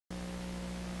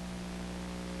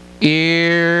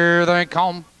Here they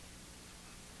come.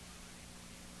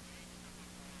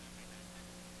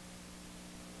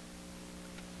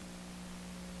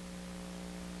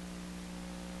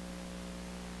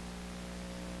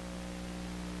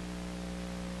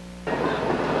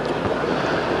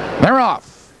 They're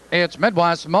off. It's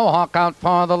Midwest Mohawk out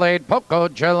for the lead.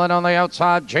 POCO Jill on the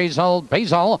outside.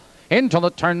 Basil. Into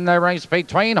the turn they race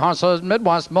between horses.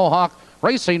 Midwest Mohawk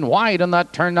racing wide in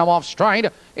that turn now off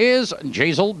stride is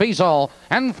Basil.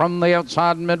 And from the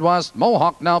outside, Midwest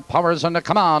Mohawk now powers into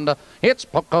command. It's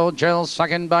POCO Jill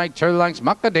second by 2 lengths.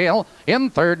 Muckadale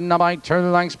in third now by 2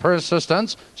 lengths.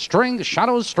 Persistence. String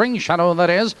Shadow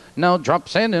that is, now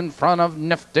drops in front of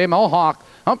Nifty Mohawk.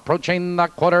 Approaching the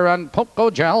quarter, and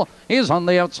POCO Jill is on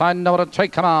the outside now to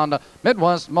take command.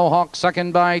 Midwest Mohawk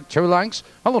second by 2 lengths.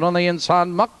 Followed on the inside,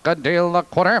 Muckadale the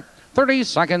quarter. 30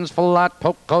 seconds flat.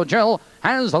 POCO Jill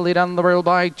has the lead on the rail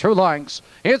by 2 lengths.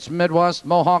 It's Midwest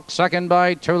Mohawk second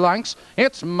by 2 lengths.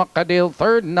 It's Muckadale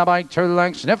third now by 2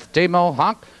 lengths. Nifty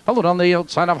Mohawk followed on the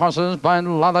outside of horses by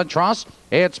Lalatros.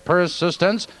 It's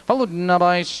Persistence followed now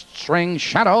by String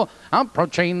Shadow.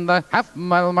 Approaching the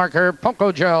half-mile marker,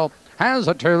 POCO Jill has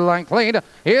a 2-length lead.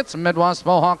 It's Midwest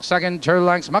Mohawk second, 2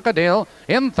 lengths. Muckadale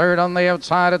in third on the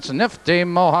outside. It's Nifty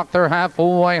Mohawk. They're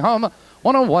halfway home.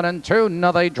 101 and 2.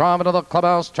 Now they draw into the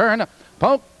clubhouse turn.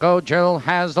 POCO Jill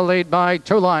has the lead by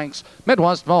 2 lengths.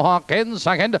 Midwest Mohawk in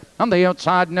second. On the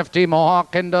outside, Nifty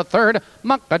Mohawk into third.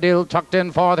 Muckadale tucked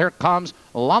in fourth. Here comes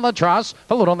Lalatros.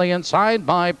 Followed on the inside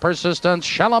by Persistence.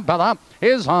 Shalabella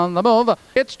is on the move.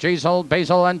 It's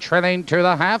Basil and trailing to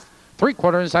the half.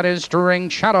 3/4, that is String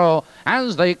Shadow.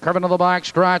 As they curve into the back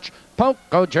stretch,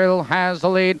 POCO Jill has the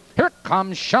lead. Here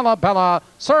comes Shalabella,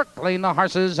 circling the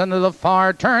horses into the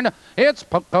far turn. It's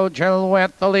POCO Jill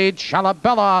with the lead.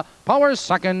 Shalabella powers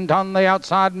second on the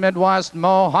outside. Midwest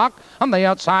Mohawk on the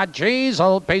outside.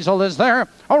 Basil is there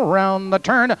around the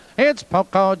turn. It's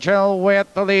POCO Jill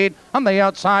with the lead on the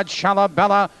outside.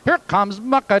 Shalabella. Here comes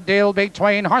Muckadale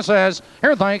between horses.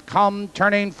 Here they come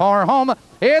turning for home.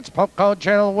 It's POCO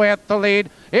Jill with the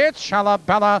lead. It's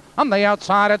Shalabella on the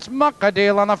outside. It's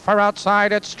Muckadale on the far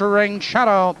outside. It's String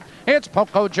Shadow. It's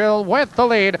POCO Jill with the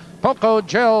lead. POCO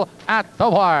Jill at the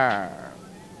wire.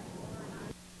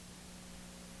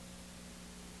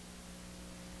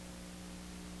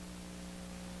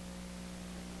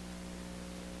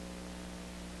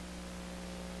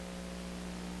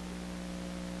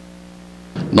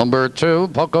 Number 2,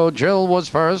 POCO Jill was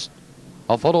first.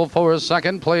 A photo for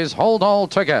second. Please hold all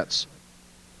tickets.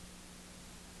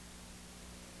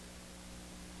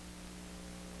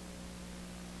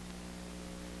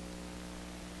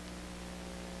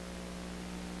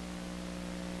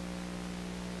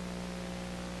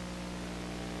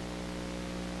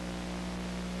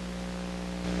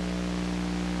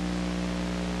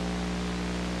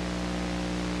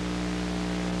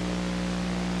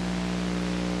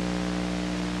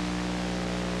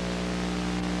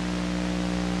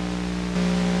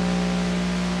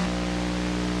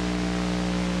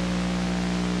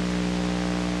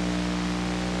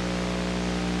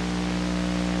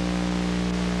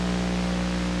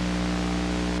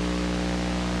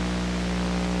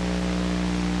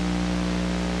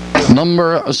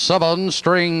 Number 7,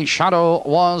 String Shadow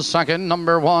was second.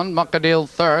 Number 1, Muckadale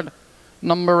third.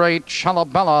 Number 8,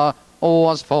 Shalabella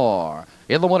was 4.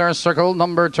 In the winner's circle,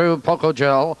 number 2, POCO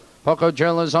Jill. POCO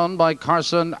Jill is owned by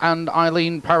Carson and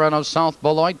Eileen Perrin of South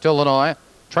Beloit, Illinois.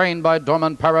 Trained by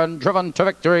Dorman Perrin, driven to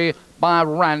victory by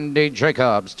Randy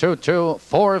Jacobs.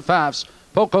 2-2-4 fafs.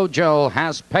 POCO Jill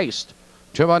has paced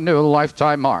to a new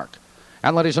lifetime mark.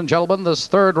 And ladies and gentlemen, this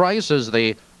third race is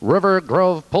the River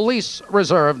Grove Police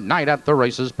Reserve Night at the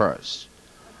Races purse.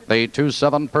 The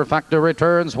 2-7 perfecta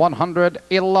returns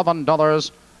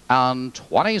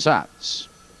 $111.20.